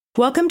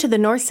Welcome to the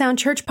North Sound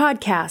Church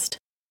podcast.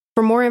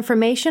 For more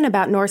information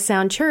about North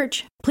Sound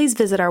Church, please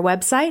visit our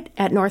website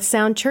at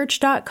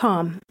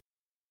northsoundchurch.com.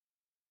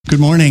 Good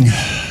morning.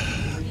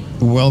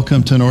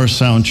 Welcome to North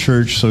Sound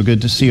Church. So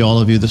good to see all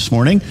of you this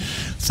morning.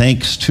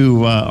 Thanks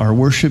to our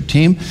worship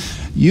team.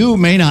 You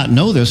may not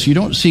know this. You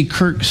don't see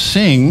Kirk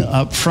sing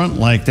up front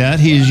like that.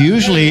 He's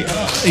usually,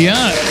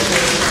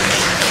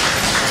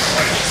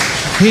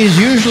 he's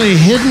usually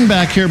hidden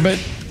back here, but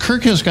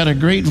Kirk has got a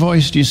great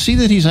voice. Do you see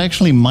that he's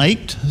actually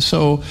mic'd?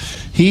 So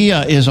he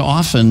is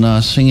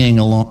often singing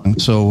along.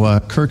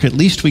 So Kirk, at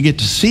least we get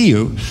to see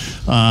you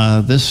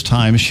this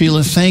time.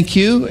 Sheila, thank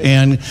you.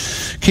 And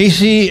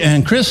Casey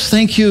and Chris,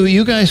 thank you.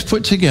 You guys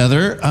put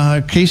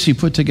together, Casey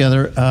put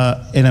together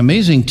an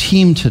amazing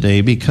team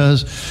today,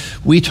 because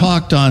we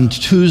talked on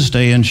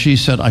Tuesday and she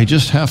said, I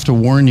just have to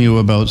warn you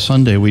about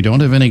Sunday. We don't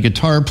have any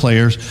guitar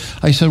players.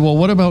 I said, well,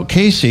 what about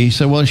Casey? He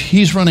said, well,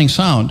 he's running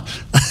sound.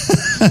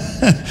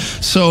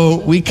 So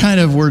we kind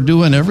of were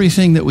doing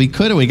everything that we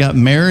could. We got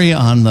Mary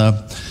on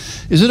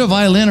is it a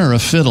violin or a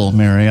fiddle,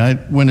 Mary?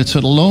 When it's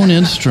a lone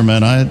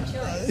instrument,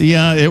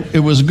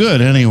 it was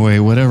good anyway,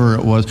 whatever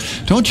it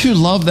was. Don't you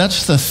love,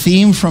 that's the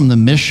theme from The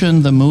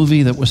Mission, the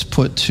movie that was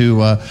put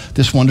to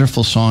this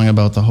wonderful song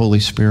about the Holy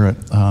Spirit.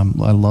 I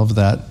love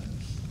that.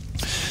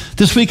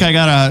 This week I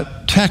got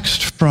a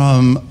text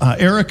from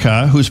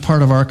Erica, who's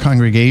part of our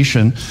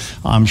congregation.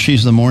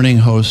 She's the morning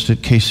host at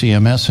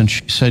KCMS, and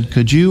she said,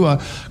 could you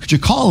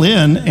call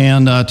in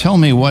and tell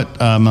me what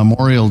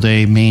Memorial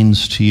Day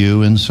means to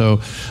you? And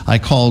so I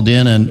called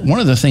in, and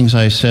one of the things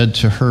I said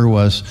to her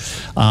was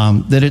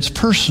that it's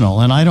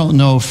personal. And I don't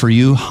know for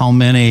you how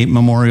many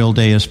Memorial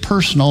Day is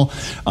personal.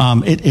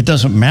 It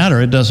doesn't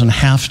matter. It doesn't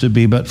have to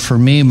be. But for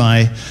me,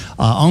 my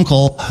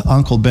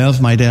Uncle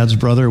Bev, my dad's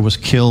brother, was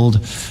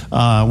killed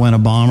when a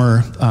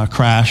bomber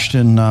crashed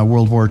in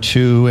World War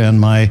II, and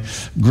my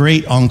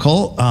great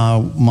uncle,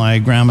 my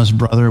grandma's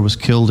brother, was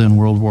killed in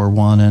World War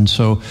I. And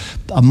so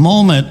a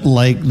moment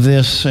like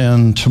this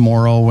and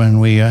tomorrow when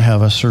we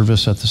have a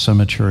service at the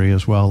cemetery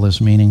as well is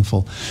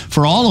meaningful.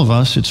 For all of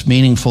us, it's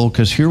meaningful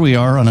because here we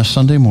are on a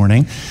Sunday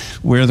morning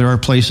where there are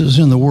places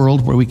in the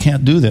world where we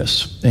can't do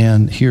this.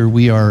 And here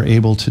we are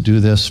able to do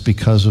this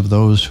because of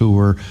those who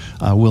were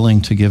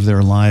willing to give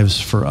their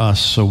lives for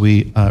us. So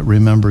we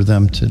remember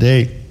them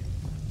today.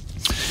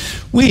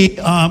 We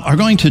are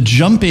going to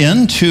jump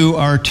into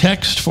our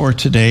text for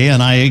today,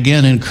 and I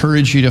again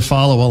encourage you to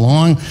follow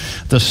along.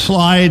 The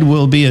slide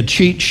will be a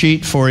cheat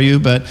sheet for you,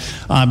 but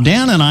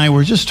Dan and I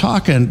were just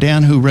talking,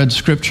 Dan who read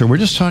scripture, we're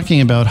just talking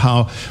about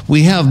how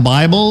we have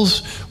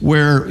Bibles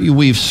where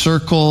we've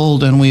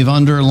circled and we've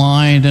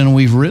underlined and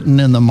we've written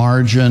in the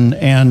margin,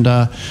 and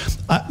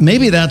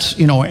maybe that's,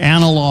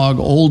 analog,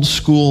 old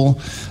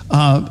school,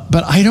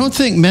 but I don't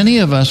think many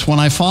of us, when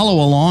I follow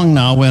along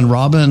now, when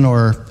Robin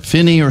or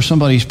Finney or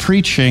somebody's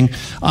preaching,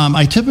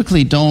 I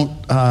typically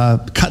don't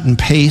cut and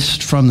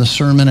paste from the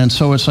sermon, and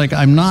so it's like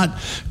I'm not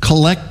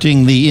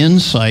collecting the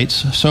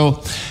insights.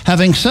 So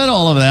having said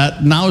all of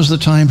that, now's the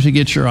time to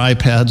get your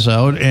iPads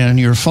out and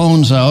your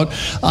phones out,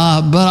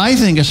 but I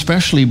think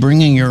especially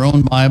bringing your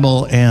own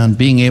Bible and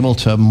being able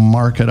to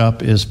mark it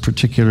up is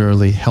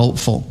particularly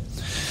helpful.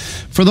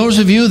 For those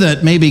of you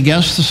that may be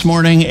guests this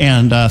morning,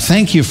 and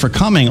thank you for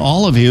coming,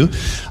 all of you,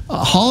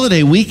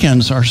 holiday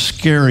weekends are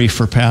scary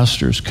for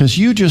pastors because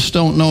you just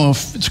don't know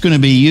if it's going to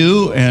be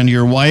you and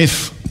your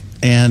wife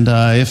and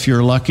if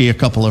you're lucky, a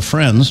couple of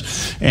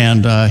friends.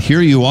 And here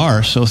you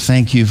are. So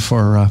thank you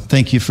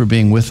for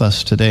being with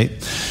us today.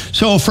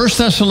 So 1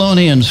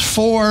 Thessalonians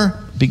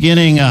 4,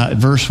 beginning at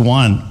verse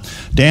 1.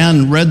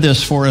 Dan read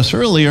this for us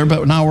earlier,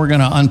 but now we're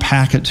going to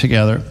unpack it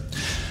together.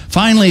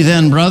 Finally,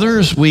 then,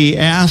 brothers, we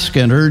ask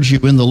and urge you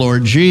in the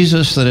Lord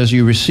Jesus that as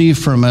you receive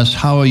from us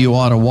how you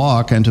ought to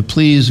walk and to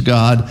please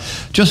God,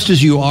 just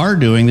as you are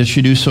doing, that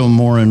you do so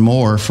more and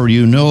more, for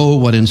you know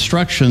what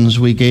instructions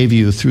we gave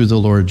you through the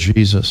Lord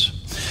Jesus.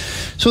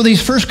 So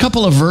these first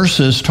couple of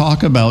verses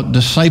talk about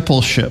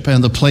discipleship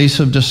and the place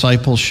of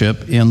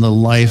discipleship in the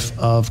life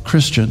of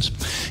Christians.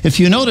 If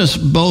you notice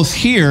both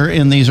here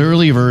in these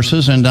early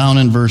verses and down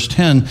in verse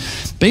 10,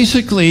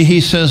 basically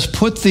he says,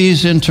 put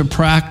these into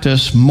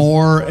practice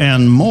more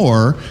and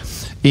more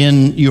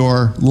in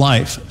your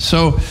life.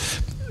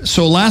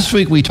 So last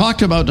week we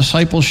talked about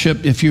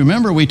discipleship. If you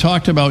remember, we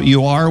talked about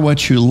you are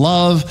what you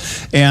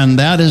love, and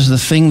that is the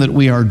thing that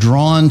we are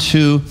drawn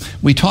to.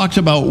 We talked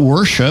about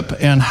worship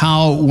and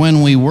how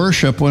when we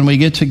worship, when we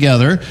get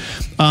together,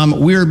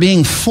 we are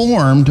being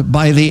formed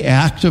by the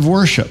act of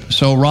worship.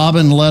 So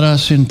Robin led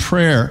us in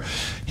prayer.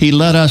 He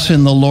led us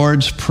in the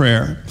Lord's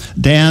Prayer.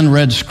 Dan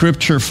read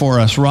scripture for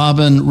us.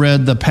 Robin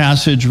read the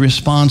passage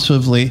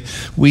responsively.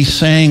 We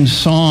sang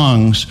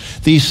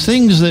songs. These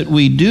things that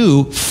we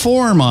do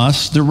form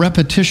us. The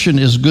repetition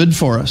is good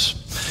for us.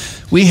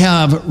 We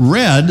have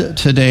read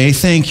today,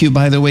 thank you,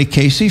 by the way,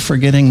 Casey, for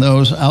getting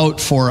those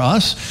out for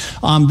us.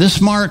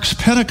 This marks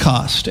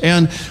Pentecost,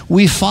 and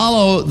we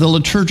follow the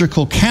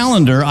liturgical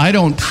calendar. I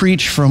don't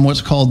preach from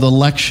what's called the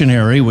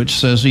lectionary, which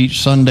says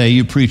each Sunday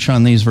you preach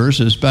on these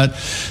verses, but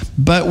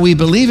we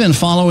believe in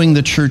following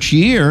the church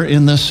year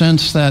in the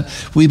sense that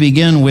we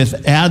begin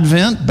with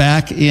Advent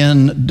back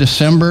in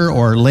December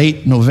or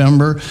late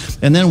November,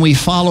 and then we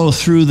follow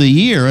through the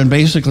year, and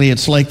basically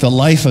it's like the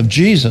life of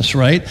Jesus,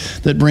 right,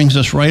 that brings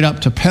us right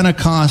up to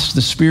Pentecost,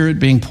 the Spirit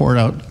being poured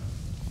out.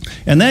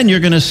 And then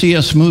you're going to see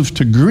us move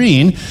to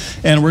green,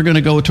 and we're going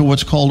to go to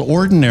what's called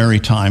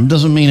ordinary time.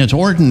 Doesn't mean it's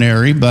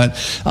ordinary, but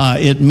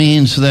it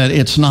means that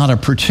it's not a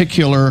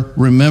particular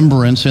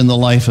remembrance in the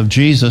life of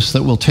Jesus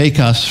that will take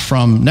us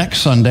from next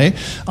Sunday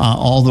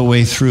all the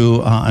way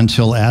through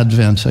until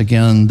Advent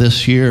again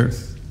this year.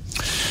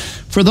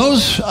 For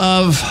those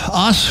of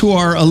us who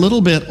are a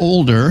little bit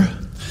older,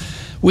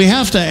 we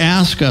have to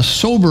ask a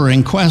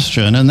sobering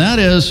question, and that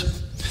is,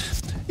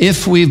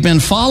 if we've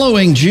been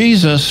following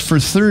Jesus for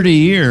 30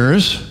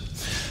 years,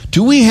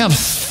 do we have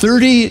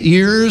 30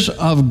 years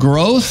of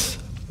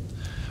growth,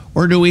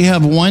 or do we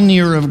have 1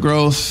 year of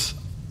growth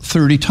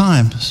 30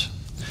 times?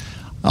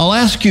 I'll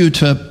ask you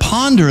to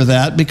ponder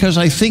that, because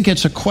I think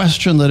it's a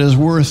question that is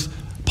worth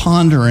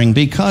pondering,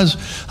 because,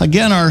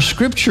 again, our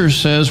scripture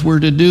says we're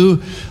to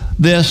do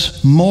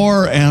this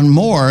more and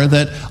more,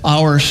 that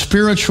our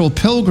spiritual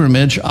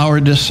pilgrimage, our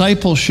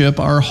discipleship,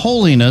 our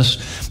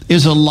holiness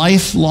is a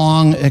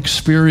lifelong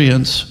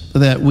experience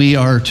that we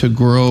are to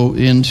grow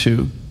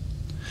into.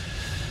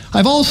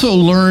 I've also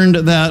learned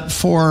that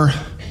for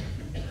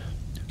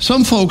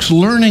some folks,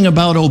 learning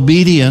about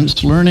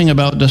obedience, learning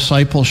about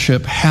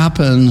discipleship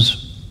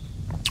happens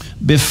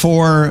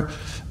before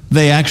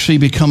they actually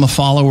become a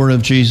follower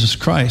of Jesus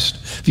Christ.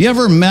 Have you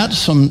ever met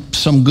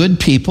some good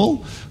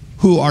people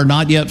who are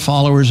not yet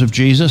followers of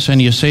Jesus,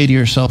 and you say to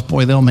yourself,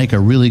 boy, they'll make a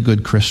really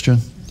good Christian?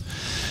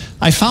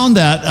 I found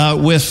that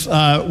with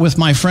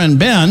my friend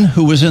Ben,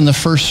 who was in the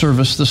first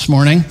service this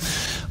morning.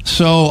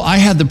 So I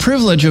had the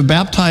privilege of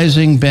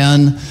baptizing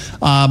Ben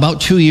about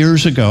 2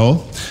 years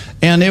ago,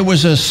 and it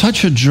was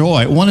such a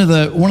joy. One of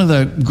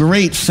the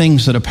great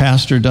things that a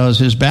pastor does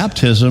is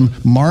baptism,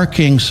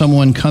 marking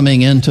someone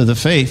coming into the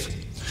faith.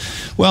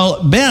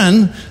 Well,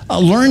 Ben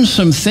learned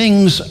some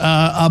things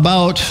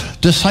about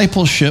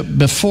discipleship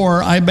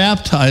before I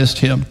baptized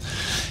him.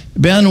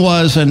 Ben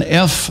was an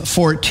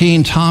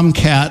F-14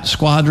 Tomcat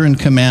squadron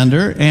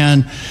commander,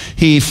 and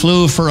he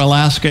flew for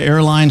Alaska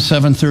Airlines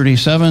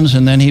 737s,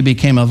 and then he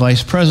became a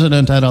vice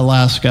president at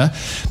Alaska.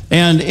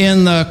 And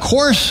in the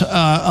course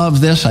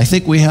of this, I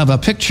think we have a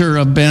picture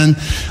of Ben.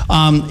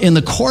 In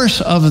the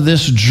course of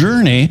this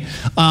journey,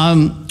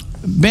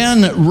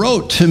 Ben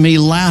wrote to me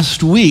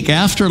last week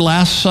after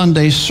last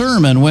Sunday's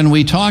sermon when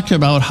we talked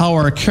about how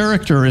our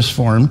character is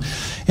formed.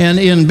 And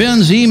in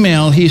Ben's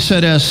email, he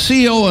said, as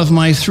CO of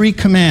my 3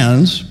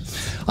 commands,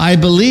 I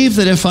believe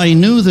that if I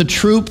knew the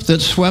troop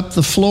that swept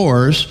the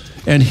floors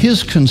and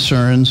his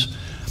concerns,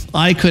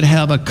 I could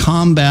have a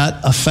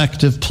combat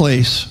effective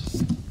place.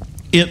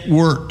 It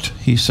worked,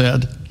 he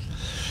said.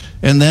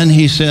 And then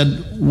he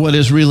said, what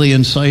is really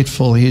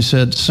insightful, he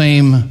said,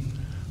 same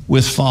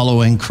with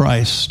following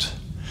Christ.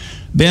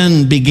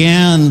 Ben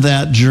began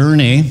that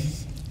journey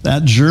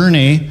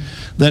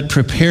that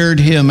prepared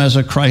him as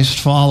a Christ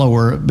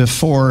follower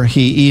before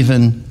he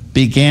even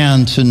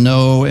began to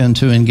know and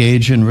to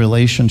engage in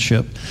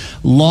relationship.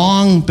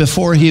 Long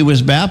before he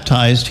was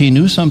baptized, he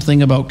knew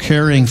something about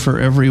caring for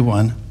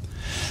everyone.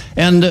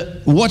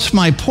 And what's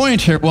my point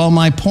here? Well,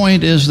 my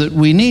point is that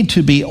we need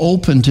to be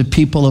open to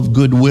people of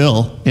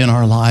goodwill in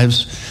our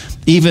lives,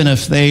 even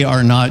if they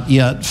are not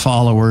yet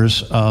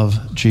followers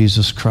of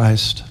Jesus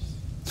Christ.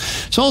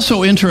 It's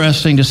also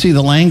interesting to see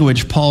the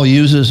language Paul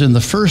uses in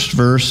the first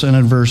verse and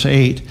in verse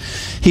 8.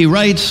 He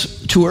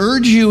writes, to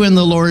urge you in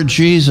the Lord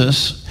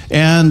Jesus,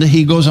 and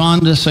he goes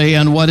on to say,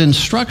 and what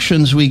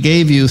instructions we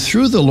gave you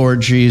through the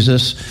Lord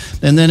Jesus.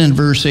 And then in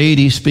verse 8,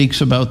 he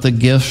speaks about the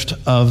gift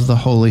of the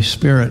Holy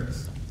Spirit.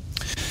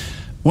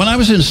 When I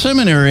was in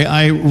seminary,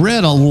 I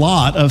read a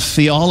lot of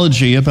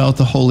theology about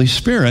the Holy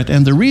Spirit,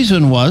 and the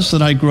reason was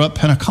that I grew up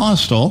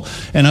Pentecostal,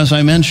 and as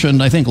I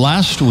mentioned, I think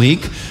last week,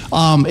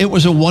 it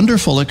was a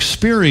wonderful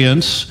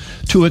experience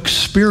to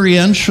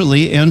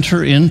experientially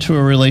enter into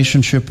a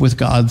relationship with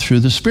God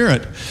through the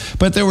Spirit.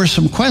 But there were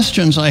some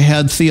questions I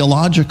had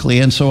theologically,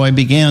 and so I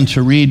began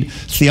to read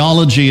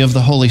theology of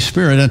the Holy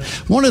Spirit. And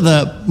one of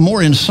the more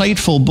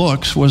insightful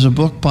books was a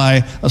book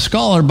by a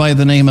scholar by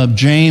the name of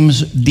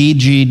James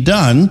D.G.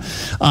 Dunn.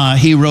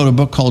 He wrote a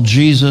book called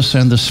Jesus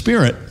and the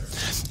Spirit.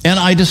 And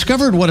I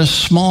discovered what a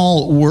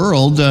small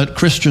world that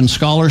Christian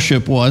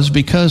scholarship was,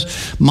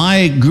 because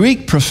my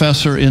Greek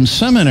professor in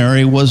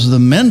seminary was the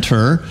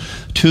mentor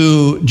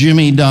to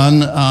Jimmy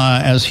Dunn,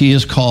 as he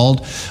is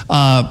called,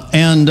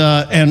 and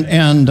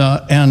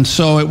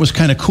so it was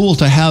kind of cool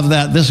to have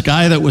this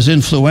guy that was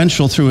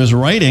influential through his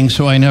writing,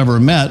 who I never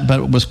met,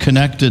 but was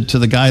connected to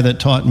the guy that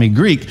taught me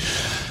Greek.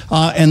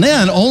 And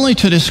then only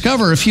to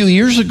discover a few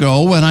years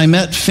ago when I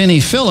met Finney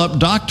Phillip,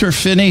 Dr.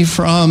 Finney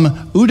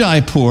from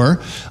Udaipur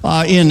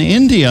in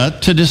India,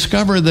 to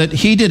discover that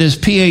he did his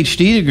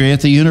PhD degree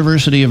at the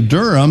University of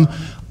Durham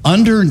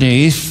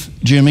underneath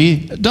Jimmy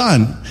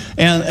Dunn.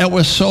 And it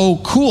was so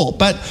cool.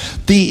 But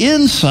the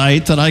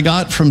insight that I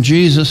got from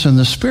Jesus and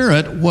the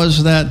Spirit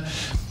was that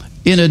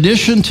in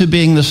addition to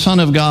being the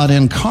Son of God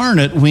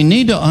incarnate, we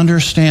need to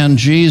understand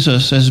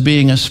Jesus as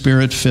being a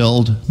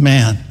Spirit-filled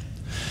man.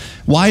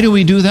 Why do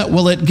we do that?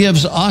 Well, it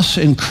gives us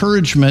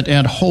encouragement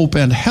and hope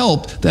and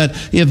help that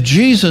if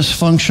Jesus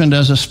functioned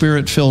as a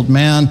Spirit-filled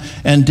man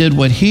and did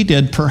what he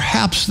did,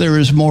 perhaps there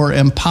is more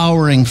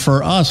empowering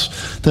for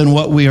us than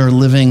what we are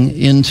living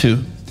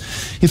into.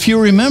 If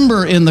you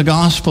remember in the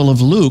Gospel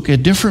of Luke,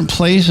 at different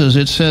places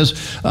it says,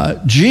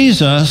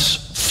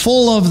 Jesus,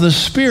 full of the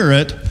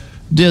Spirit,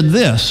 did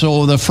this.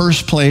 So the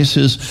first place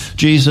is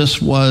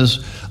Jesus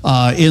was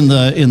in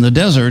the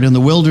desert, in the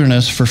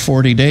wilderness for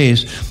 40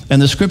 days.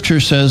 And the scripture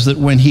says that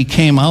when he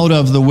came out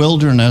of the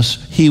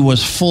wilderness, he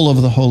was full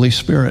of the Holy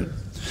Spirit.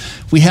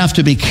 We have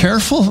to be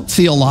careful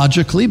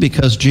theologically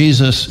because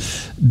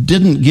Jesus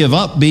didn't give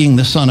up being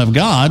the Son of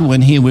God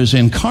when he was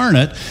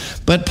incarnate.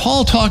 But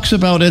Paul talks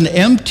about an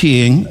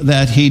emptying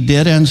that he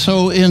did. And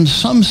so in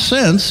some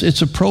sense,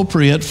 it's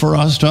appropriate for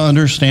us to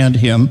understand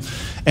him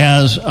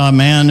as a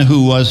man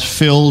who was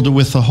filled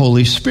with the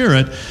Holy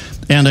Spirit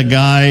and a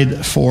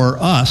guide for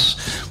us.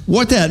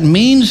 What that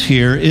means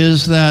here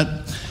is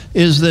that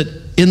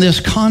in this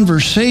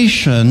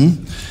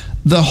conversation,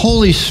 the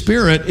Holy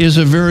Spirit is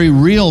a very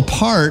real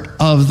part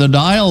of the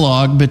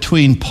dialogue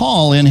between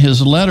Paul in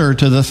his letter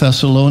to the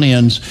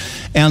Thessalonians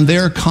and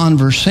their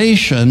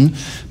conversation,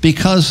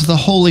 because the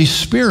Holy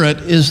Spirit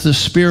is the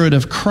Spirit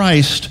of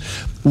Christ,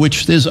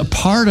 which is a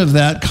part of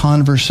that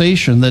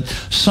conversation, that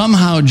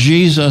somehow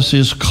Jesus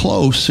is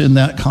close in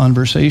that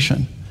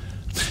conversation.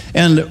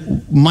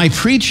 And my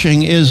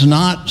preaching is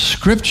not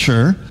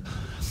scripture,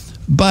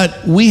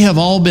 but we have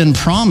all been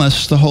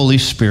promised the Holy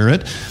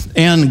Spirit,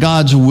 and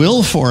God's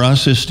will for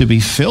us is to be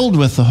filled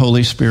with the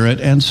Holy Spirit.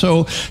 And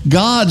so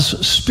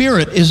God's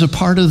Spirit is a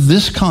part of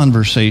this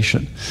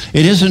conversation.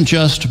 It isn't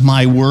just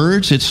my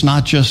words, it's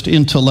not just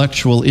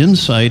intellectual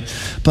insight,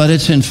 but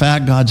it's in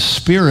fact God's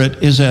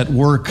Spirit is at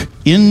work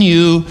in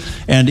you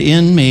and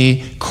in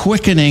me,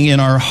 quickening in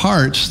our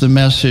hearts the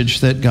message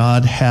that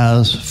God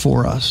has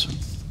for us.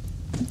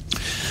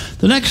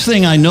 The next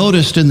thing I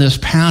noticed in this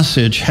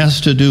passage has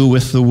to do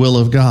with the will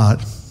of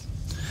God.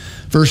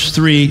 Verse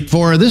 3,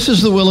 "For this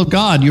is the will of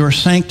God, your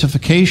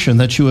sanctification,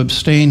 that you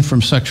abstain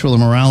from sexual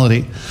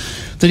immorality,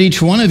 that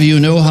each one of you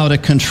know how to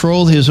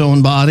control his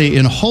own body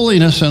in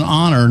holiness and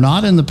honor,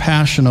 not in the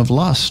passion of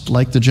lust,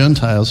 like the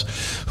Gentiles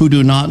who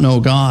do not know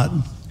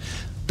God.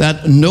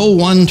 That no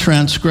one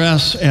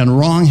transgress and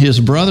wrong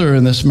his brother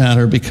in this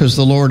matter, because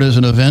the Lord is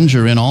an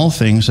avenger in all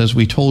things, as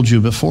we told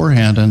you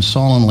beforehand and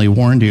solemnly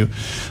warned you.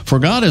 For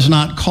God has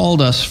not called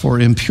us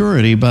for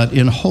impurity, but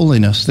in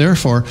holiness.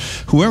 Therefore,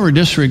 whoever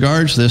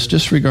disregards this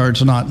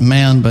disregards not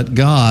man, but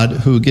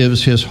God, who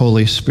gives his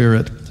Holy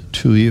Spirit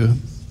to you."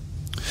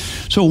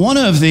 So one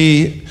of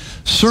the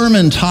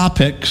sermon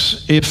topics,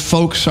 if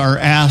folks are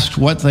asked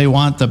what they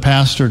want the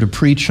pastor to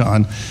preach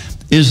on,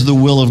 is the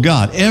will of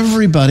God.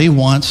 Everybody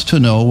wants to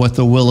know what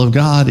the will of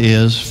God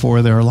is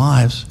for their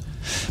lives.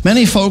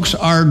 Many folks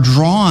are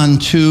drawn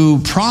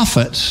to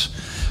prophets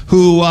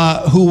who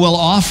will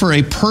offer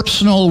a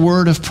personal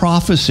word of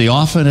prophecy.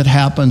 Often it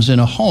happens in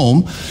a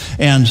home,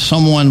 and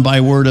someone by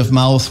word of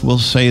mouth will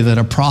say that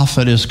a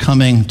prophet is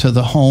coming to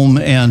the home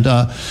and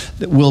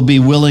will be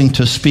willing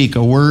to speak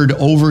a word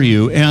over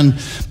you. And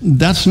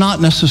that's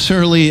not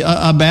necessarily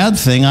a bad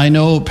thing. I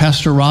know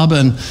Pastor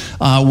Robin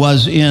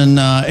was in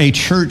a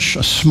church,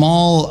 a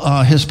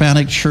small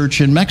Hispanic church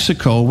in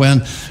Mexico,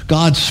 when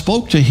God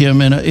spoke to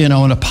him in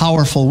a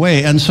powerful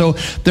way. And so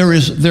there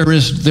is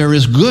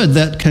good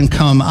that can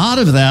come out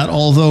of that,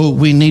 although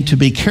we need to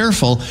be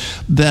careful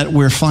that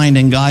we're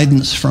finding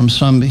guidance from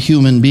some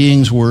human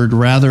being's word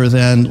rather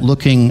than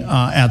looking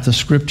at the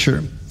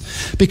scripture.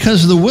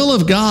 Because the will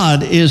of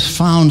God is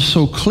found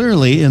so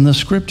clearly in the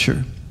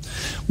scripture.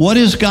 What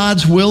is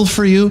God's will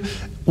for you?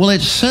 Well,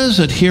 it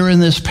says it here in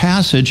this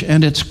passage,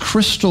 and it's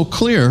crystal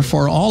clear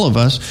for all of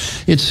us.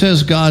 It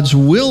says God's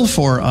will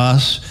for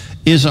us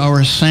is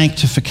our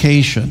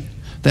sanctification.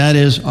 That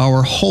is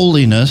our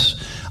holiness,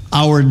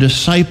 our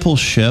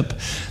discipleship.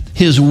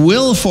 His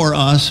will for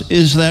us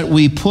is that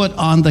we put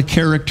on the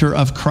character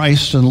of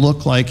Christ and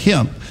look like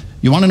him.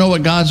 You want to know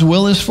what God's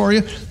will is for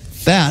you?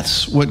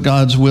 That's what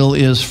God's will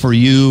is for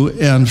you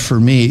and for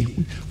me.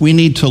 We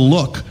need to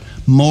look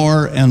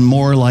more and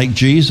more like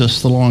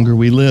Jesus the longer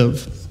we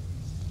live.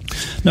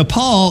 Now,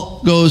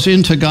 Paul goes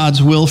into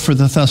God's will for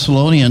the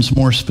Thessalonians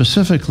more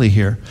specifically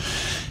here.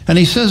 And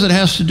he says it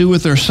has to do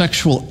with their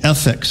sexual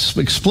ethics.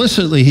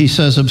 Explicitly, he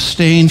says,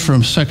 abstain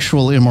from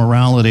sexual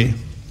immorality.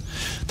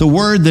 The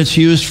word that's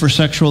used for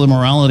sexual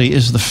immorality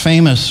is the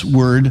famous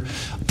word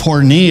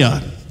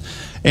porneia.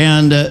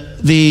 And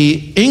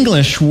the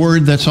English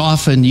word that's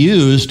often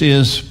used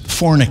is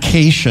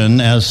fornication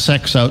as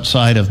sex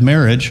outside of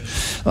marriage,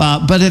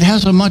 but it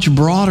has a much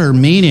broader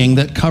meaning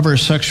that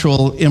covers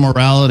sexual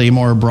immorality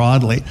more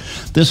broadly.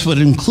 This would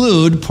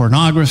include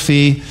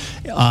pornography,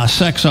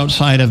 sex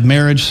outside of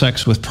marriage,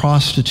 sex with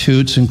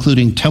prostitutes,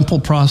 including temple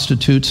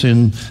prostitutes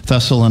in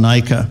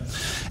Thessalonica.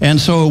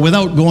 And so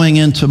without going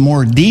into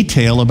more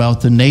detail about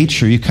the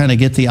nature, you kind of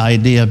get the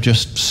idea of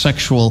just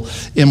sexual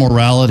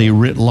immorality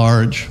writ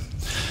large.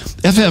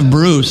 F.F.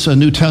 Bruce, a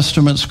New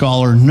Testament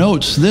scholar,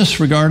 notes this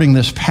regarding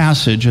this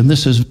passage, and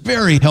this is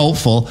very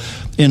helpful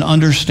in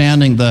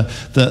understanding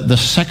the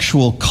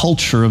sexual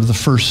culture of the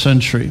first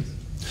century.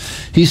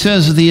 He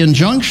says, the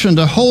injunction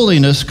to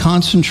holiness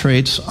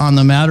concentrates on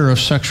the matter of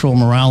sexual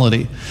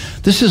morality.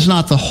 This is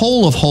not the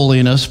whole of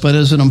holiness, but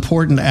is an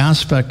important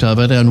aspect of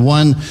it, and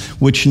one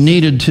which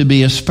needed to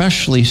be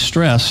especially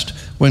stressed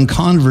when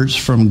converts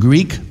from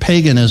Greek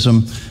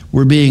paganism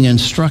were being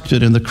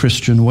instructed in the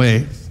Christian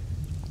way.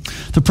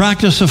 The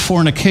practice of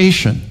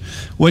fornication,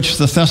 which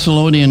the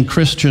Thessalonian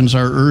Christians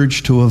are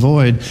urged to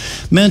avoid,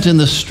 meant in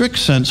the strict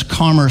sense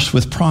commerce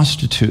with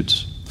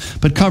prostitutes,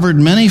 but covered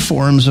many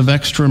forms of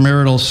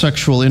extramarital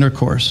sexual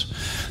intercourse.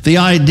 The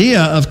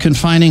idea of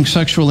confining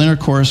sexual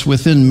intercourse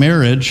within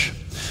marriage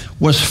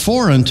was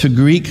foreign to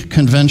Greek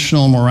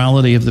conventional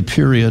morality of the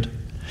period.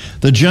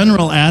 The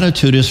general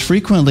attitude is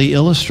frequently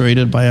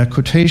illustrated by a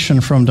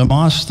quotation from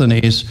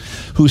Demosthenes,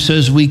 who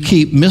says, "We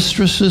keep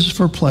mistresses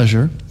for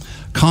pleasure,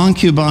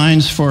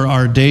 concubines for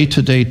our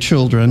day-to-day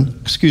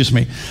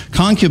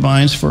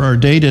concubines for our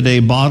day-to-day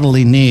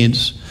bodily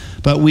needs,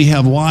 but we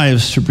have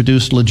wives to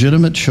produce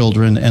legitimate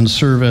children and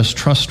serve as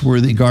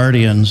trustworthy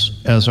guardians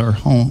as our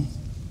home."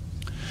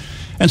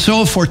 And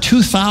so for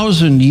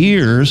 2,000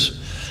 years,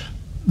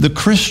 the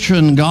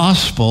Christian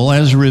gospel,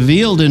 as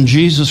revealed in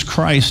Jesus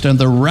Christ and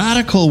the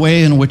radical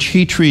way in which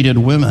he treated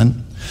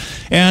women,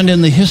 and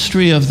in the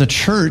history of the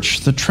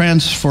church, the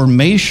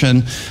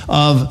transformation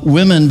of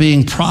women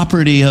being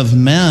property of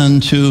men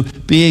to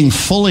being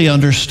fully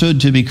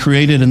understood to be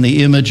created in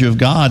the image of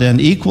God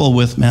and equal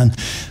with men,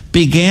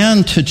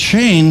 began to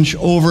change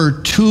over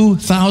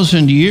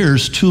 2,000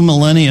 years, 2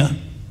 millennia.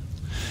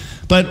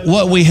 But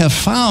what we have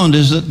found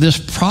is that this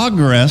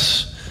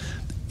progress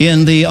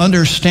in the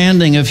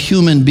understanding of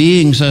human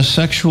beings as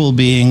sexual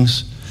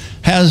beings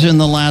has in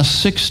the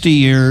last 60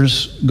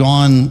 years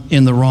gone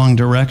in the wrong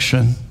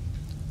direction.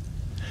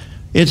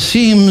 It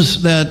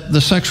seems that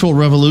the sexual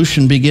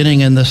revolution beginning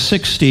in the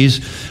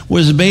 60s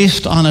was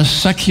based on a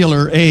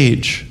secular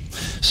age.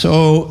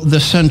 So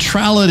the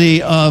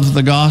centrality of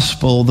the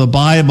gospel, the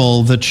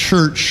Bible, the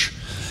church,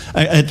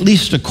 at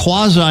least a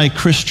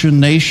quasi-Christian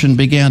nation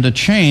began to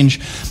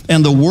change,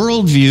 and the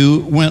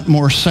worldview went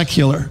more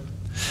secular.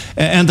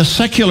 And the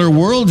secular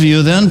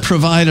worldview then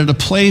provided a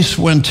place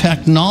when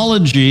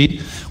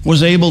technology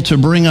was able to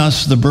bring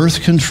us the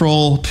birth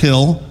control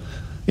pill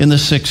in the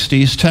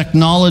 60s.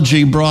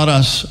 Technology brought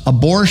us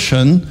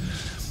abortion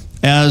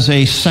as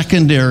a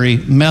secondary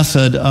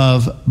method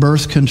of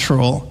birth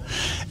control.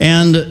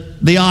 And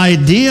the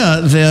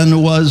idea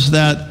then was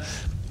that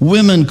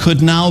women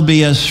could now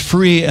be as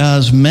free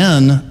as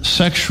men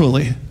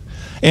sexually.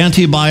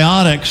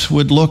 Antibiotics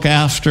would look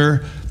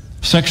after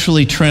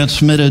sexually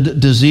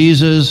transmitted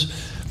diseases,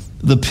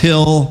 the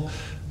pill,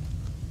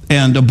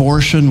 and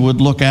abortion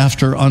would look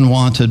after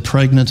unwanted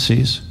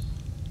pregnancies.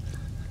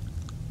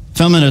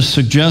 Feminists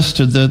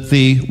suggested that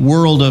the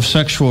world of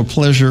sexual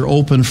pleasure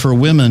opened for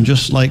women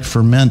just like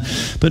for men.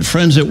 But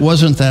friends, it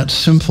wasn't that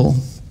simple.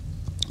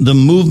 The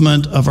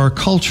movement of our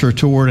culture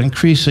toward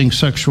increasing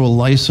sexual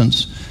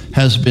license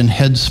has been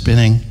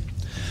head-spinning.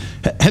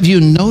 Have you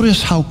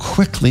noticed how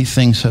quickly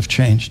things have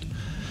changed?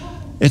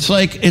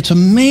 It's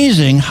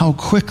amazing how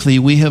quickly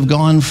we have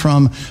gone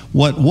from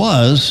what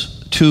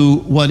was to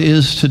what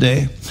is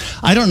today.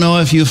 I don't know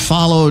if you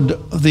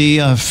followed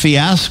the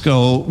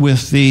fiasco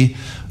with the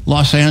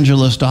Los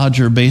Angeles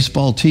Dodger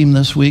baseball team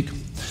this week,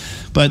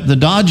 but the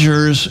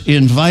Dodgers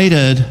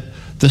invited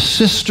the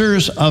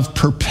Sisters of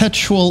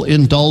Perpetual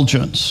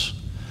Indulgence.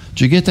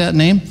 Did you get that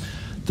name?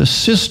 The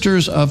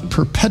Sisters of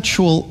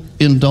Perpetual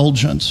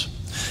Indulgence.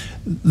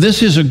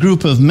 This is a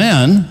group of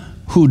men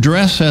who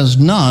dress as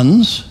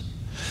nuns,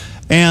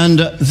 and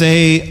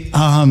they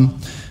have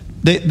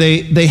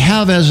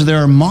as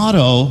their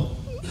motto,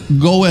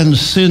 "Go and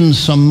sin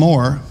some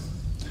more."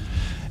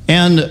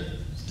 And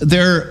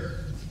their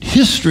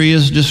history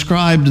is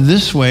described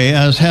this way,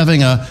 as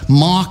having a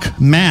mock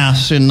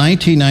mass in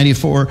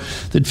 1994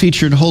 that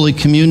featured Holy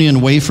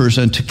Communion wafers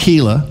and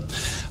tequila,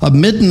 a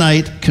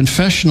midnight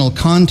confessional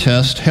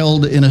contest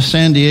held in a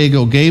San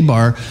Diego gay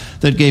bar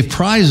that gave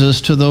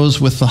prizes to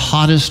those with the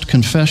hottest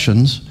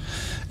confessions,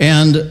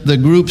 and the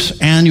group's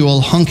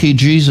annual Hunky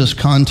Jesus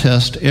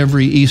contest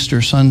every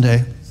Easter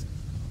Sunday.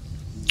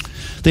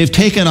 They've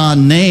taken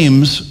on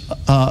names,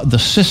 the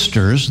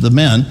sisters, the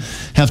men,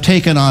 have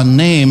taken on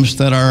names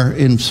that are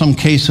in some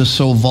cases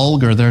so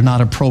vulgar they're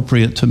not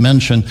appropriate to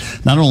mention,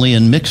 not only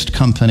in mixed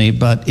company,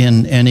 but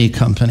in any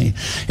company.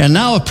 And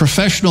now a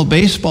professional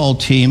baseball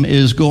team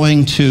is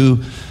going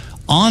to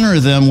honor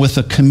them with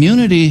a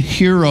Community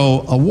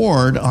Hero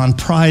Award on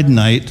Pride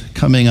Night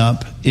coming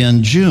up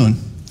in June.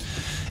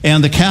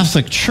 And the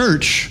Catholic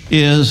Church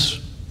is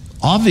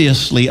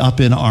obviously up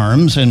in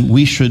arms, and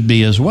we should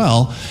be as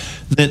well,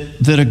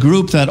 that a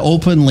group that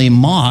openly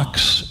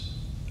mocks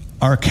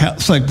our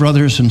Catholic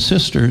brothers and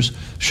sisters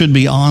should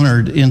be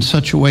honored in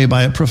such a way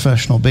by a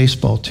professional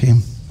baseball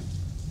team.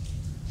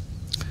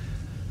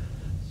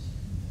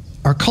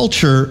 Our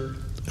culture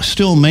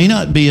still may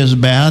not be as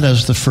bad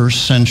as the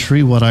first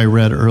century, what I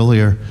read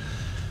earlier,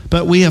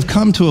 but we have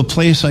come to a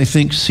place, I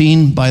think,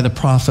 seen by the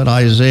prophet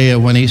Isaiah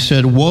when he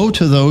said, "Woe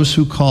to those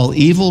who call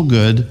evil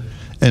good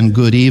and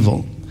good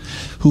evil,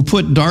 who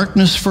put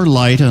darkness for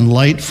light and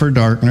light for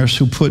darkness,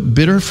 who put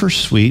bitter for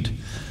sweet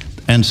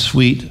and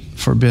sweet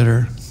for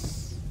bitter."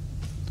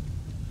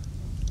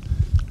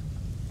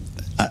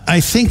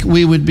 I think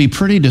we would be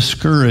pretty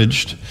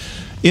discouraged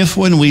if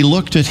when we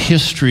looked at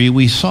history,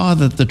 we saw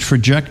that the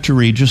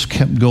trajectory just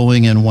kept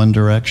going in one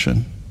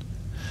direction.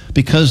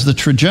 Because the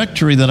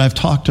trajectory that I've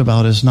talked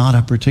about is not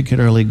a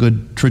particularly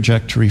good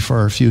trajectory for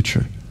our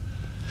future.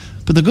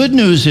 But the good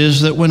news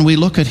is that when we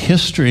look at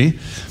history,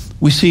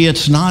 we see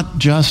it's not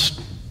just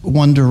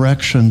one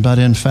direction, but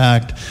in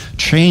fact,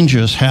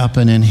 changes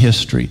happen in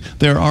history.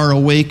 There are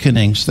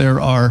awakenings, there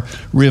are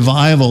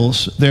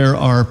revivals, there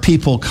are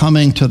people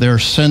coming to their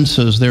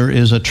senses, there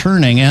is a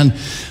turning, and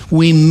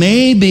we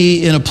may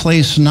be in a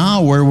place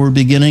now where we're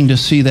beginning to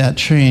see that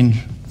change.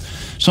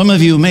 Some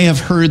of you may have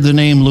heard the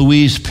name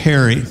Louise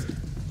Perry.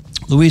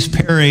 Louise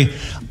Perry,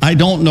 I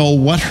don't know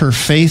what her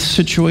faith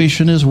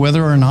situation is,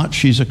 whether or not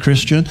she's a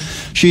Christian.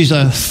 She's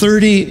a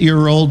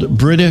 30-year-old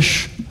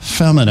British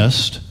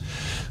feminist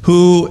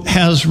who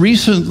has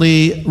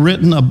recently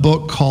written a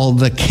book called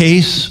The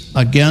Case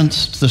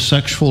Against the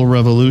Sexual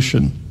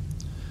Revolution.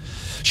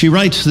 She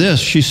writes this,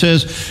 she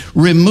says,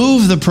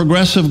 "Remove the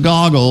progressive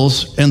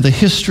goggles and the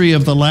history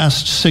of the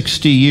last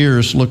 60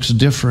 years looks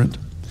different.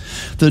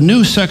 The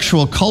new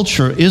sexual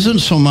culture isn't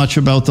so much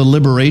about the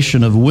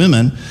liberation of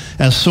women,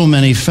 as so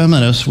many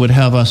feminists would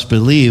have us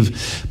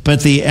believe,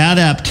 but the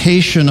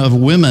adaptation of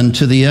women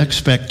to the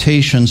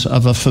expectations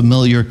of a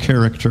familiar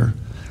character,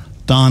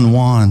 Don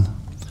Juan,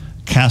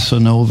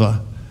 Casanova,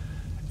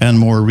 and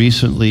more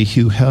recently,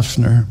 Hugh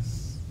Hefner."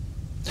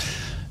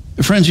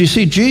 Friends, you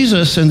see,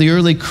 Jesus and the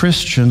early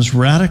Christians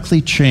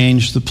radically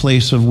changed the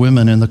place of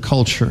women in the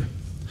culture.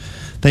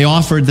 They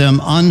offered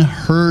them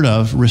unheard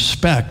of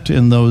respect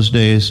in those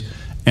days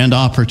and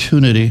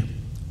opportunity.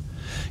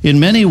 In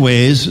many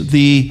ways,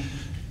 the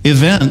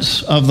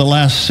events of the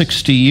last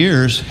 60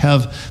 years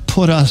have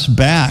put us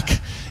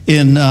back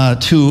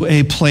to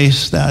a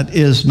place that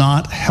is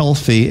not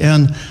healthy.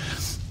 And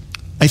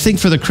I think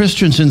for the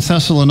Christians in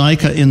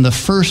Thessalonica in the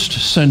first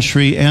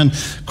century and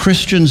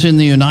Christians in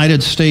the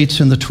United States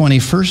in the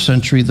 21st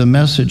century, the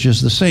message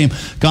is the same.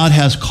 God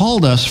has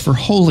called us for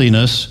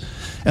holiness,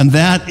 and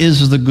that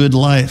is the good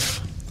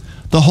life.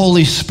 The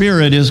Holy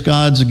Spirit is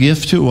God's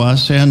gift to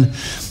us, and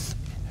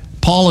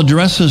Paul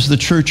addresses the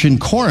church in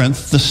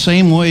Corinth the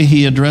same way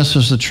he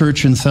addresses the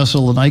church in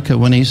Thessalonica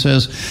when he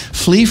says,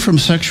 "Flee from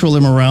sexual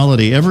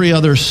immorality. Every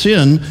other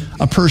sin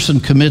a person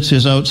commits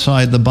is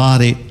outside the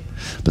body.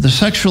 But the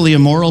sexually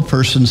immoral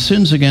person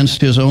sins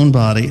against his own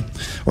body.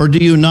 Or do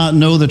you not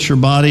know that your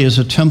body is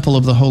a temple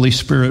of the Holy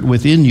Spirit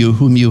within you,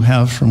 whom you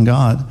have from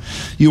God?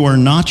 You are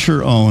not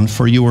your own,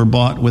 for you were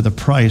bought with a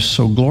price,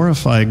 so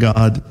glorify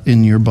God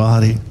in your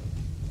body."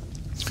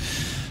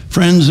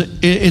 Friends,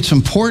 it's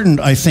important,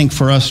 I think,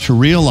 for us to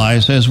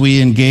realize as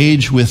we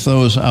engage with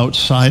those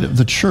outside of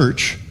the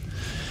church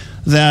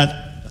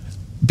that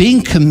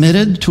being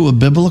committed to a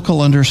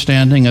biblical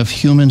understanding of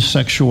human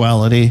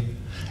sexuality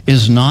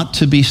is not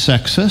to be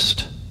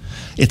sexist,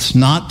 it's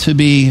not to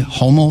be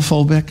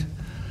homophobic,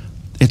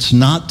 it's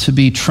not to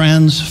be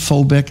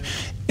transphobic.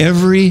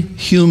 Every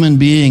human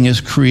being is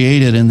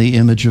created in the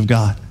image of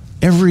God.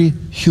 Every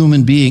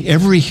human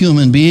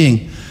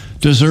being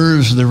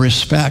deserves the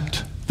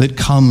respect that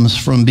comes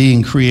from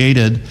being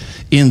created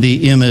in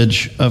the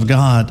image of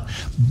God.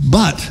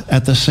 But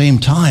at the same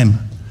time,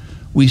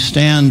 we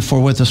stand for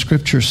what the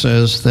scripture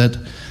says, that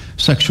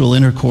sexual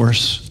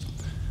intercourse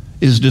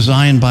is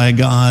designed by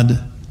God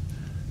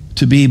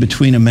to be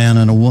between a man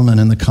and a woman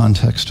in the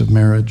context of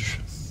marriage.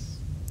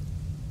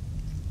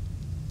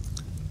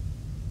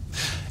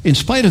 In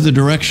spite of the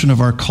direction of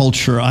our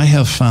culture, I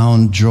have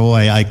found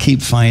joy. I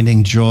keep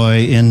finding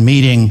joy in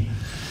meeting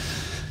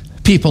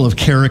people of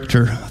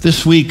character.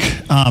 This week,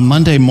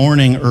 Monday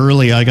morning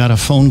early, I got a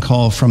phone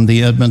call from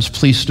the Edmonds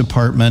Police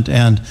Department,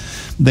 and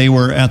they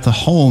were at the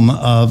home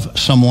of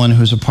someone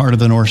who's a part of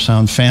the North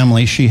Sound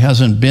family. She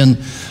hasn't been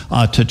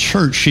to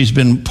church. She's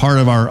been part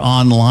of our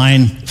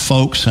online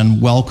folks,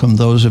 and welcome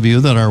those of you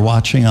that are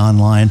watching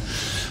online.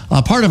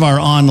 Part of our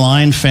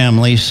online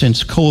family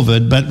since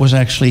COVID, but was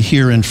actually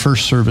here in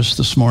first service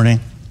this morning.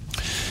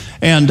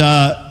 And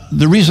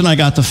the reason I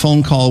got the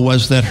phone call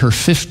was that her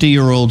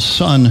 50-year-old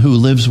son who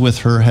lives with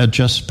her had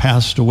just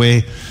passed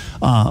away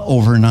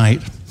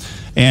overnight.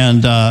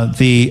 And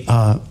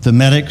the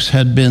medics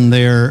had been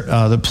there,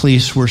 the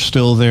police were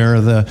still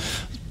there, the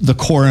the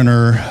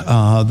coroner,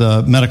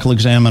 the medical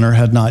examiner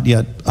had not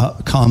yet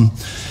come.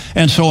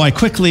 And so I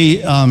quickly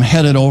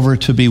headed over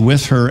to be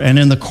with her. And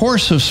in the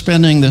course of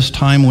spending this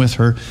time with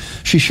her,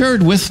 she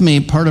shared with me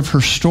part of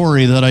her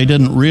story that I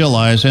didn't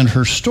realize. And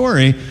her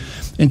story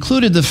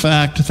included the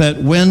fact that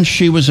when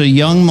she was a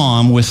young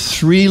mom with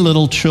 3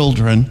 little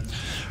children,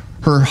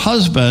 her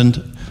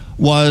husband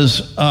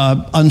was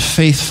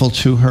unfaithful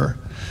to her.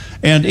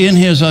 And in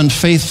his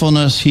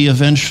unfaithfulness, he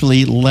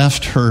eventually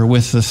left her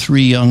with the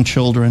 3 young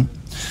children.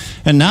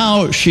 And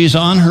now she's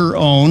on her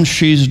own.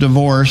 She's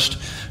divorced.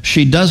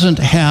 She doesn't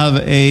have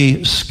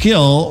a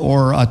skill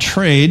or a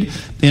trade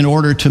in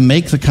order to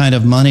make the kind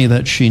of money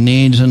that she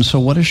needs. And so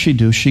what does she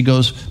do? She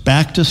goes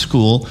back to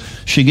school.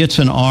 She gets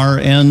an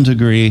RN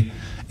degree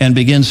and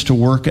begins to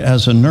work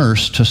as a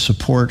nurse to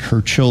support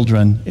her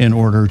children in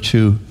order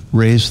to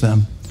raise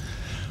them.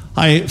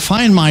 I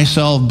find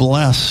myself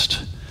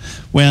blessed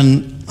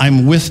when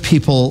I'm with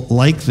people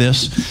like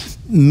this.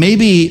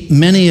 Maybe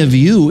many of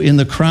you in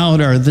the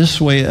crowd are this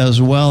way as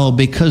well,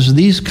 because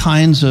these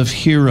kinds of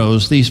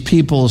heroes, these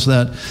peoples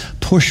that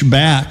push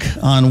back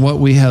on what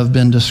we have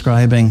been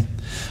describing,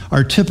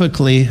 are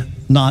typically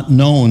not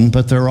known,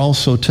 but they're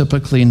also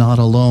typically not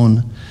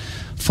alone.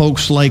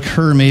 Folks like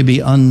her may be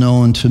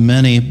unknown to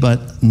many,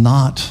 but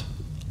not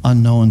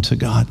unknown to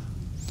God.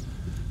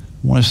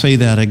 I want to say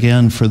that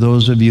again for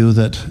those of you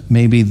that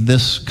may be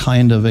this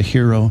kind of a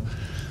hero.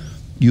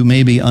 You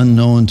may be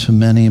unknown to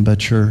many,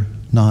 but you're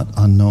not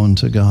unknown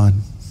to God.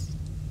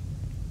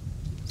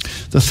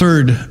 The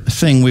third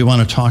thing we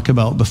want to talk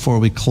about before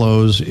we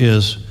close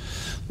is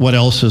what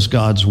else is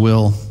God's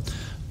will.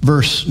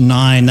 Verse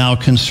 9, now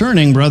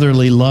concerning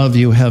brotherly love,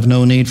 you have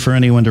no need for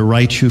anyone to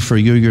write you, for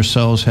you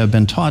yourselves have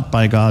been taught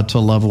by God to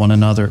love one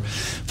another.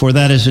 For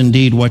that is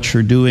indeed what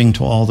you're doing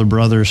to all the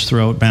brothers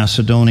throughout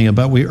Macedonia.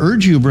 But we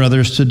urge you,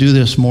 brothers, to do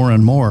this more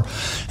and more,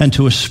 and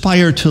to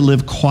aspire to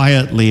live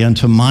quietly, and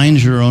to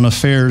mind your own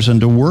affairs,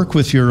 and to work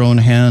with your own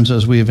hands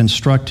as we have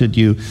instructed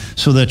you,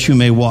 so that you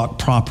may walk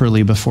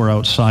properly before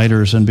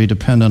outsiders and be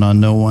dependent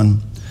on no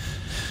one.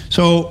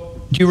 So,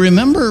 do you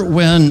remember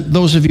when,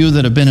 those of you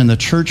that have been in the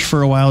church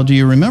for a while, do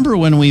you remember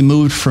when we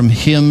moved from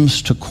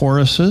hymns to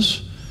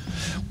choruses?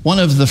 One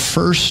of the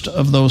first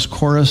of those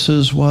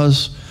choruses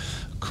was,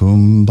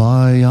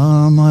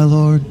 Kumbaya, my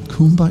Lord,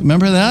 Kumbaya.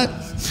 Remember that?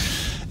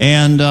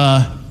 And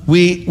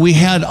we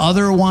had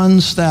other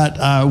ones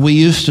that we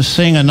used to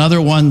sing. Another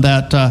one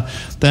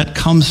that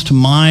comes to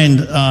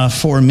mind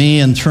for me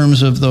in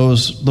terms of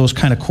those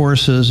kind of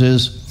choruses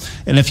is,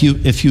 and if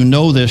you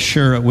know this,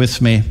 share it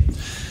with me.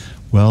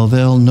 Well,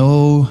 they'll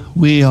know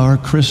we are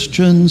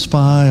Christians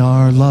by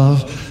our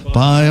love,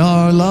 by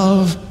our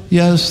love.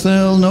 Yes,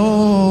 they'll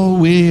know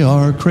we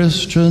are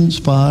Christians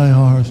by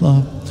our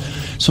love.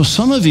 So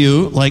some of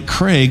you, like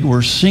Craig,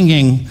 were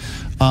singing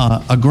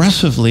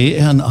aggressively,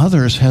 and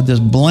others had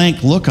this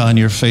blank look on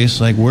your face,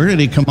 like, where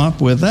did he come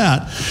up with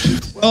that?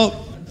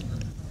 Well,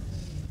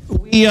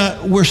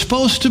 we're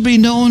supposed to be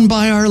known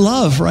by our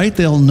love, right?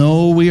 They'll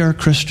know we are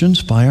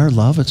Christians by our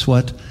love. It's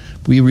what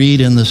we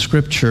read in the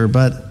scripture,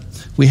 but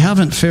we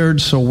haven't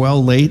fared so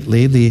well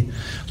lately. The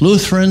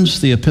Lutherans,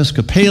 the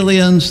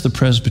Episcopalians, the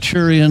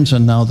Presbyterians,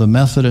 and now the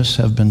Methodists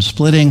have been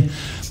splitting.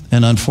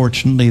 And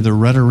unfortunately, the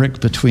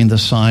rhetoric between the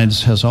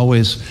sides has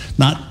always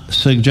not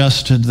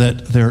suggested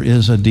that there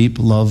is a deep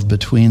love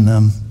between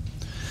them.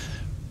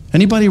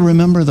 Anybody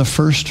remember the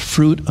first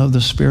fruit of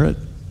the Spirit?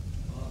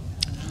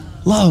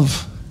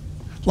 Love.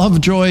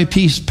 Love, joy,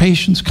 peace,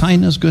 patience,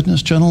 kindness,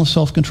 goodness, gentleness,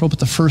 self-control. But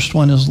the first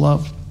one is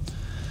love.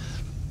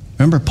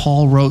 Remember,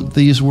 Paul wrote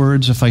these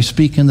words, if I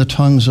speak in the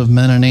tongues of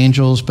men and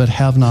angels, but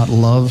have not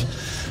love,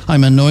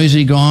 I'm a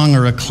noisy gong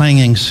or a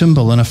clanging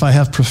cymbal. And if I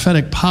have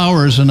prophetic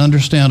powers and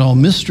understand all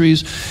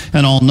mysteries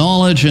and all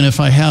knowledge, and if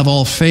I have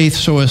all faith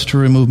so as to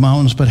remove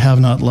mountains, but have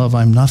not love,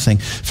 I'm nothing.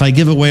 If I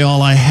give away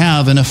all I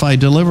have, and if I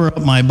deliver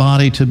up my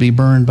body to be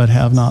burned, but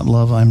have not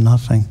love, I'm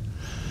nothing.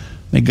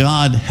 May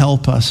God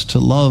help us to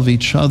love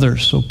each other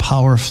so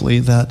powerfully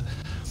that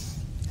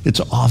it's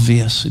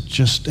obvious, it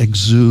just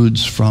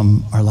exudes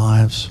from our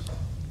lives.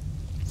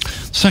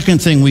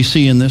 Second thing we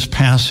see in this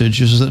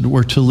passage is that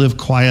we're to live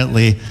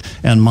quietly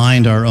and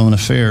mind our own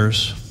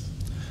affairs.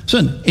 It's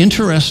an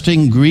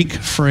interesting Greek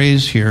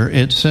phrase here.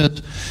 It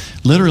says,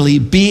 literally,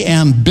 be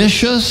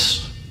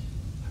ambitious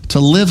to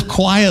live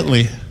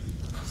quietly.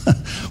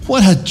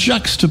 What a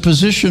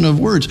juxtaposition of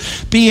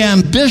words. Be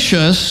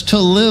ambitious to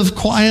live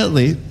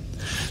quietly.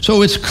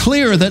 So it's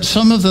clear that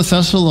some of the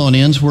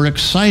Thessalonians were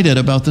excited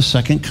about the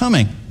second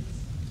coming.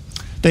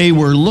 They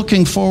were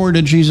looking forward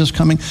to Jesus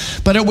coming,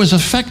 but it was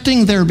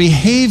affecting their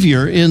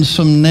behavior in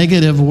some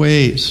negative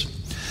ways.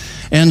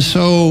 And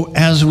so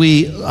as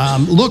we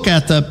look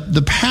at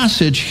the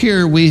passage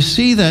here, we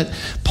see that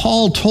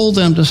Paul told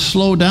them to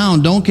slow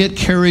down. Don't get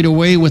carried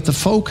away with the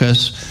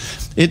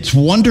focus. It's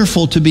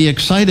wonderful to be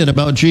excited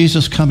about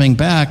Jesus coming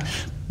back,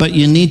 but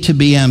you need to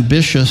be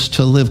ambitious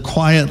to live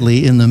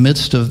quietly in the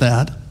midst of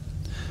that.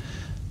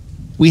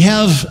 We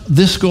have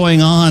this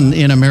going on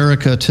in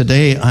America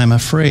today, I'm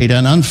afraid,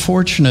 an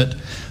unfortunate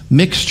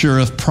mixture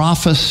of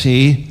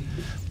prophecy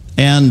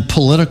and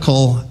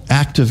political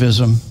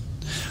activism.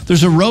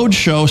 There's a road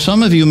show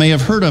some of you may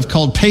have heard of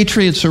called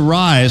Patriots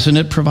Arise, and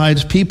it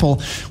provides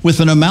people with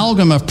an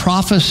amalgam of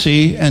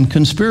prophecy and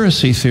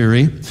conspiracy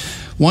theory.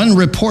 One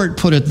report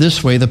put it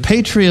this way: the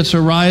Patriots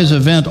Arise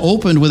event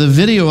opened with a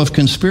video of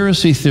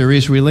conspiracy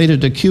theories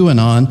related to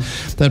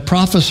QAnon that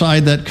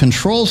prophesied that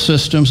control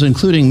systems,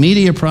 including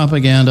media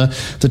propaganda,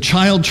 the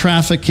child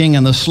trafficking,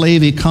 and the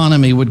slave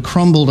economy would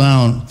crumble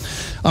down.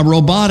 A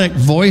robotic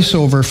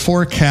voiceover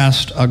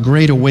forecast a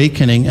great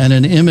awakening, and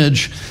an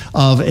image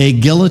of a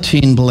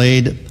guillotine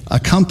blade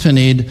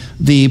accompanied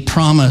the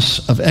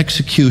promise of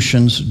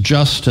executions,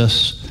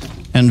 justice,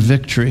 and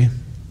victory.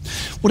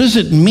 What does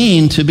it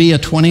mean to be a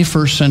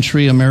 21st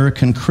century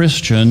American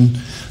Christian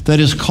that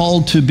is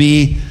called to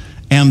be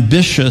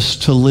ambitious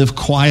to live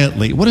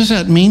quietly? What does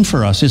that mean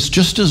for us? It's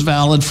just as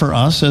valid for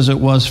us as it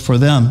was for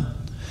them.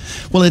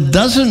 Well, it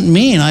doesn't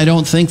mean, I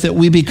don't think, that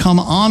we become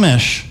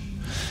Amish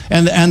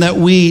and that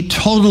we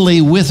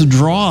totally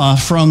withdraw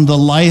from the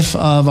life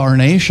of our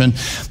nation,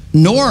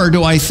 nor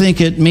do I think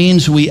it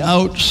means we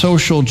out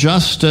social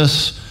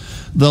justice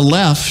the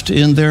left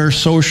in their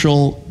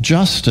social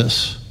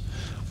justice.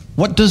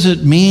 What does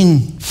it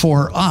mean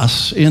for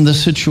us in the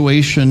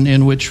situation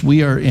in which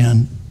we are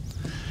in?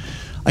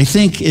 I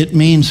think it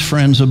means,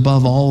 friends,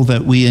 above all,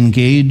 that we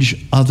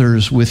engage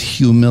others with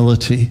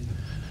humility.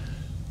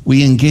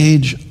 We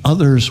engage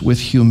others with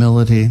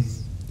humility.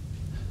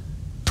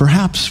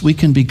 Perhaps we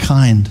can be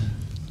kind.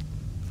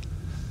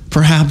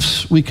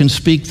 Perhaps we can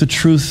speak the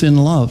truth in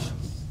love.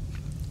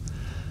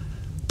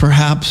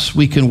 Perhaps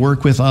we can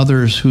work with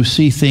others who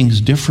see things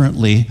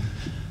differently,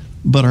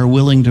 but are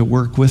willing to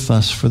work with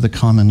us for the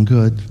common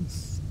good.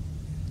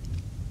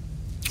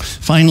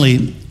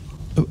 Finally,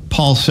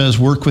 Paul says,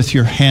 work with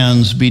your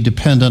hands, be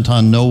dependent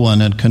on no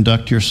one, and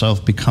conduct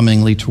yourself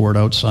becomingly toward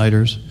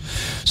outsiders.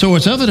 So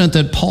it's evident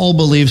that Paul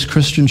believes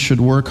Christians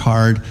should work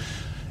hard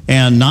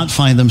and not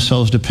find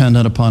themselves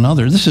dependent upon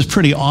others. This is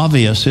pretty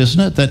obvious, isn't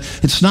it? That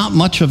it's not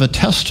much of a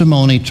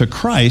testimony to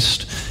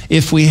Christ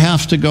if we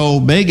have to go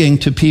begging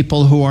to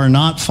people who are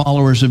not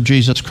followers of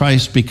Jesus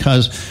Christ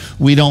because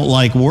we don't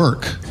like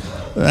work.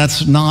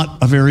 That's not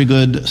a very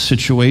good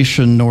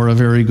situation nor a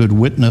very good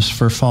witness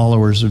for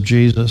followers of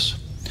Jesus.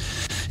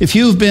 If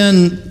you've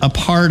been a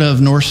part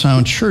of North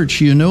Sound Church,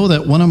 you know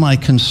that one of my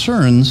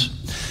concerns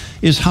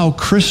is how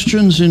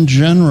Christians in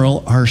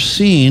general are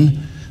seen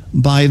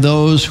by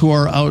those who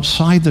are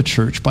outside the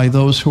church, by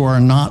those who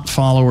are not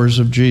followers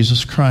of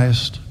Jesus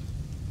Christ.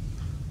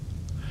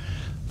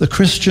 The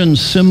Christian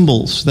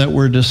symbols that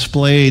were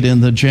displayed in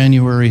the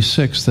January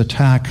 6th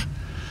attack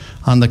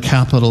on the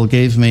Capitol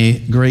gave me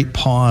great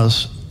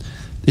pause.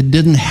 It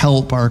didn't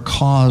help our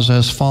cause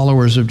as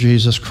followers of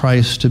Jesus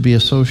Christ to be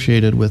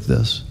associated with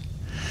this.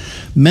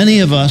 Many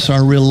of us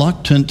are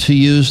reluctant to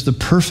use the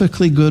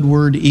perfectly good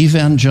word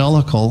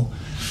evangelical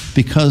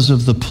because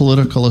of the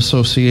political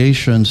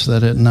associations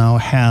that it now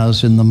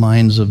has in the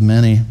minds of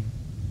many.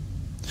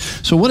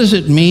 So what does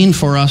it mean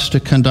for us to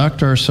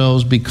conduct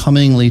ourselves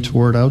becomingly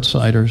toward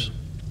outsiders?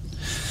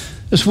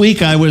 This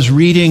week I was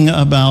reading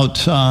about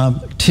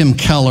Tim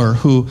Keller,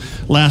 who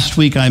last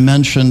week I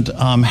mentioned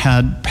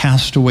had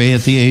passed away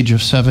at the age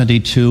of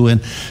 72,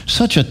 and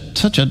such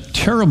a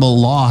terrible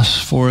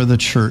loss for the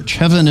church.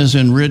 Heaven is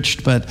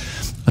enriched, but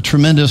a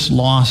tremendous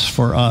loss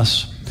for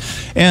us.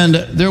 And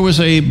there was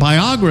a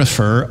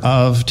biographer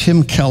of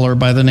Tim Keller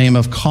by the name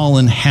of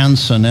Colin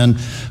Hansen, and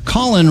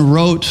Colin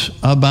wrote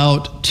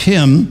about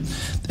Tim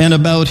and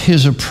about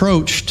his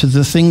approach to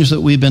the things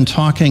that we've been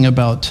talking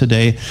about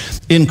today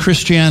in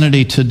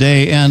Christianity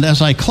Today. And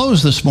as I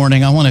close this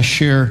morning, I want to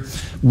share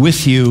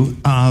with you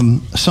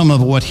some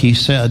of what he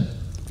said.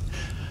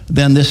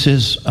 Then this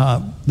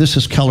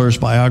is Keller's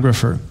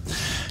biographer.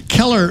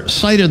 Keller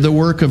cited the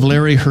work of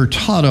Larry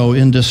Hurtado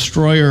in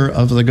Destroyer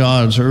of the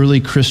Gods, early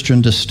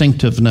Christian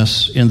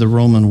distinctiveness in the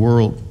Roman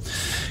world.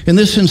 In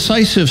this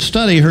incisive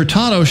study,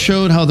 Hurtado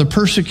showed how the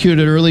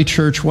persecuted early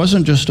church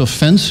wasn't just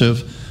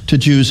offensive to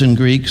Jews and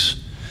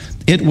Greeks,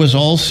 it was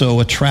also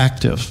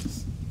attractive.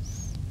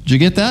 Did you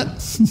get that?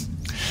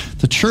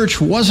 The church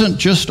wasn't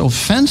just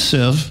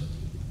offensive.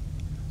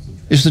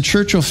 Is the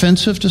church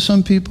offensive to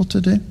some people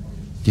today?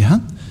 Yeah.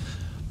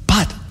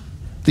 But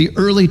the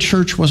early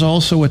church was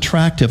also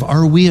attractive.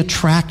 Are we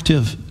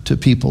attractive to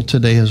people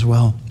today as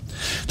well?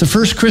 The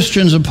first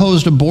Christians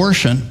opposed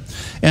abortion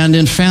and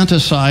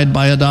infanticide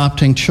by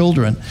adopting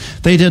children.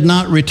 They did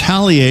not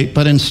retaliate,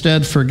 but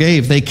instead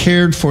forgave. They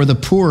cared for the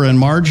poor and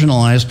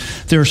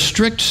marginalized. Their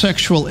strict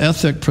sexual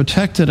ethic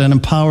protected and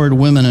empowered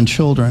women and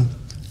children.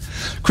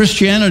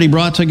 Christianity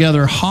brought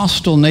together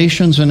hostile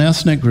nations and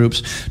ethnic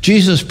groups.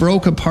 Jesus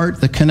broke apart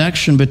the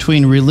connection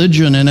between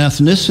religion and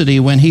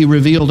ethnicity when he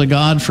revealed a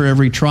God for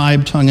every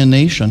tribe, tongue, and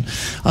nation.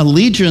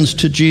 Allegiance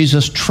to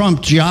Jesus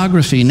trumped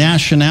geography,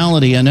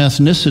 nationality, and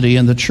ethnicity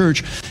in the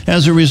church.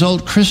 As a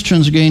result,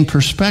 Christians gained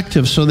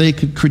perspective so they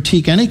could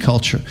critique any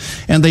culture,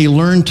 and they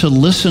learned to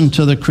listen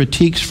to the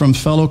critiques from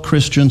fellow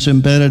Christians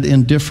embedded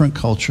in different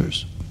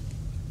cultures.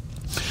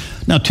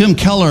 Now, Tim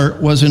Keller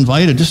was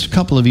invited just a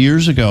couple of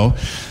years ago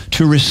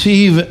to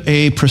receive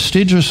a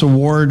prestigious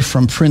award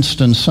from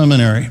Princeton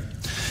Seminary.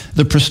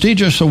 The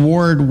prestigious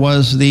award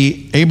was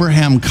the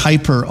Abraham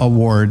Kuyper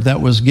Award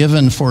that was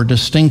given for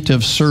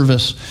distinctive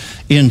service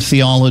in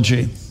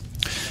theology.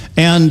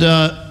 And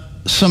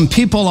some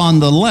people on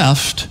the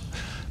left,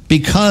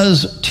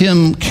 because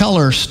Tim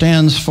Keller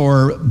stands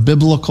for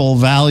biblical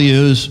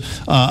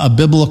values, a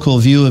biblical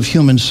view of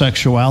human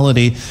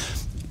sexuality,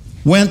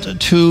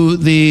 went to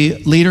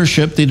the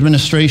leadership, the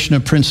administration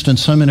of Princeton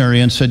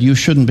Seminary, and said, you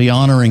shouldn't be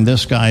honoring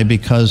this guy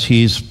because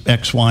he's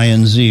X, Y,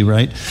 and Z,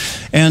 right?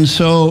 And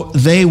so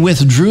they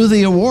withdrew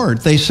the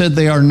award. They said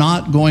they are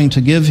not going to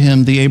give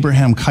him the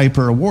Abraham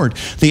Kuyper Award.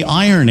 The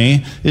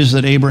irony is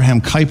that Abraham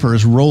Kuyper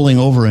is rolling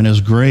over in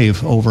his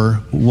grave over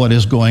what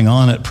is going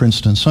on at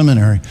Princeton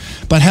Seminary.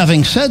 But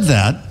having said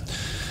that,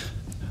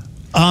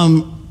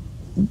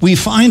 we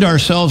find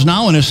ourselves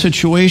now in a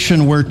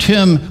situation where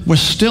Tim was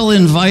still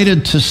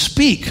invited to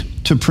speak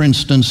to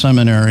Princeton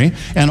Seminary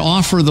and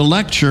offer the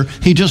lecture.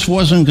 He just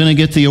wasn't going to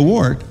get the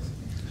award.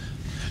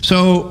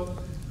 So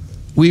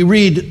we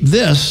read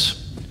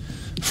this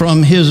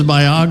from his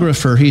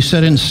biographer. He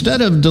said, instead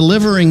of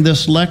delivering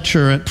this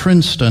lecture at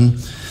Princeton,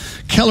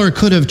 Keller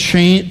could have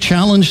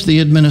challenged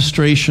the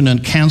administration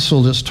and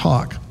canceled his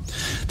talk.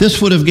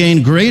 This would have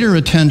gained greater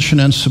attention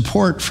and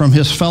support from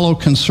his fellow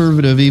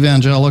conservative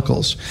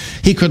evangelicals.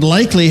 He could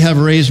likely have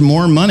raised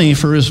more money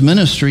for his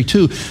ministry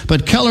too,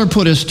 but Keller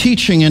put his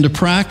teaching into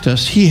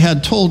practice. He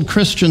had told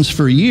Christians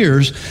for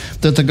years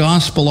that the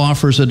gospel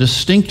offers a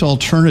distinct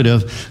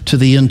alternative to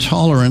the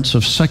intolerance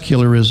of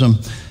secularism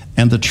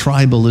and the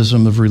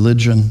tribalism of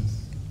religion.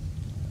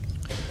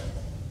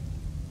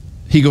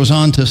 He goes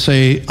on to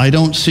say, I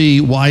don't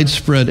see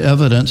widespread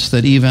evidence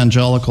that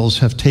evangelicals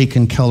have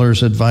taken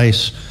Keller's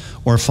advice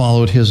or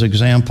followed his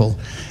example.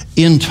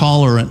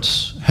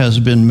 Intolerance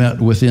has been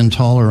met with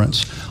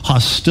intolerance,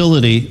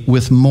 hostility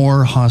with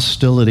more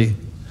hostility.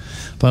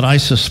 But I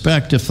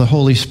suspect if the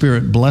Holy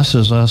Spirit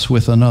blesses us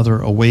with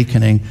another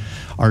awakening,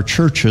 our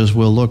churches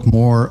will look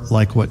more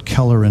like what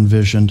Keller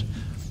envisioned,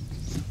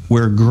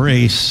 where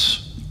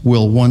grace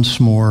will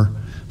once more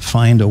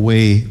find a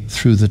way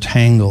through the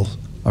tangle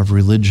of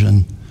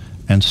religion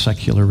and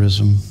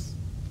secularism.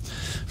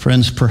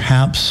 Friends,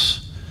 perhaps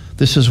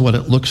this is what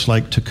it looks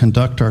like to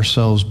conduct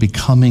ourselves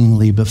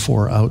becomingly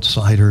before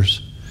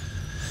outsiders,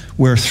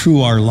 where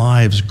through our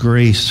lives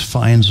grace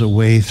finds a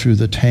way through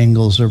the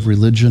tangles of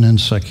religion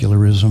and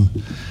secularism,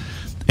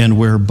 and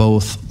where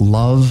both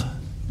love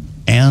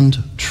and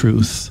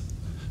truth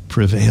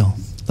prevail.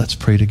 Let's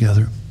pray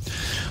together.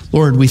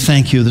 Lord, we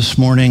thank you this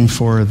morning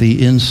for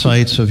the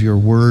insights of your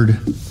word,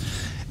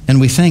 and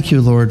we thank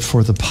you, Lord,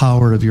 for the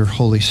power of your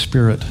Holy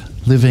Spirit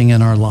living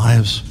in our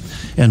lives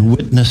and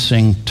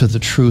witnessing to the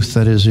truth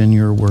that is in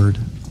your word.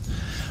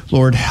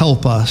 Lord,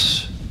 help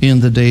us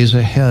in the days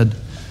ahead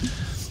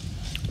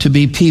to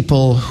be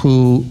people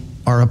who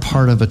are a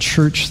part of a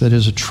church that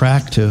is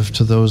attractive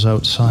to those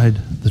outside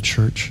the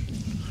church.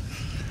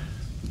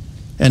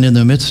 And in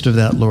the midst of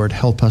that, Lord,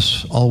 help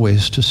us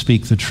always to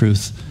speak the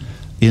truth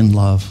in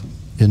love.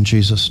 In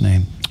Jesus'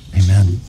 name, amen.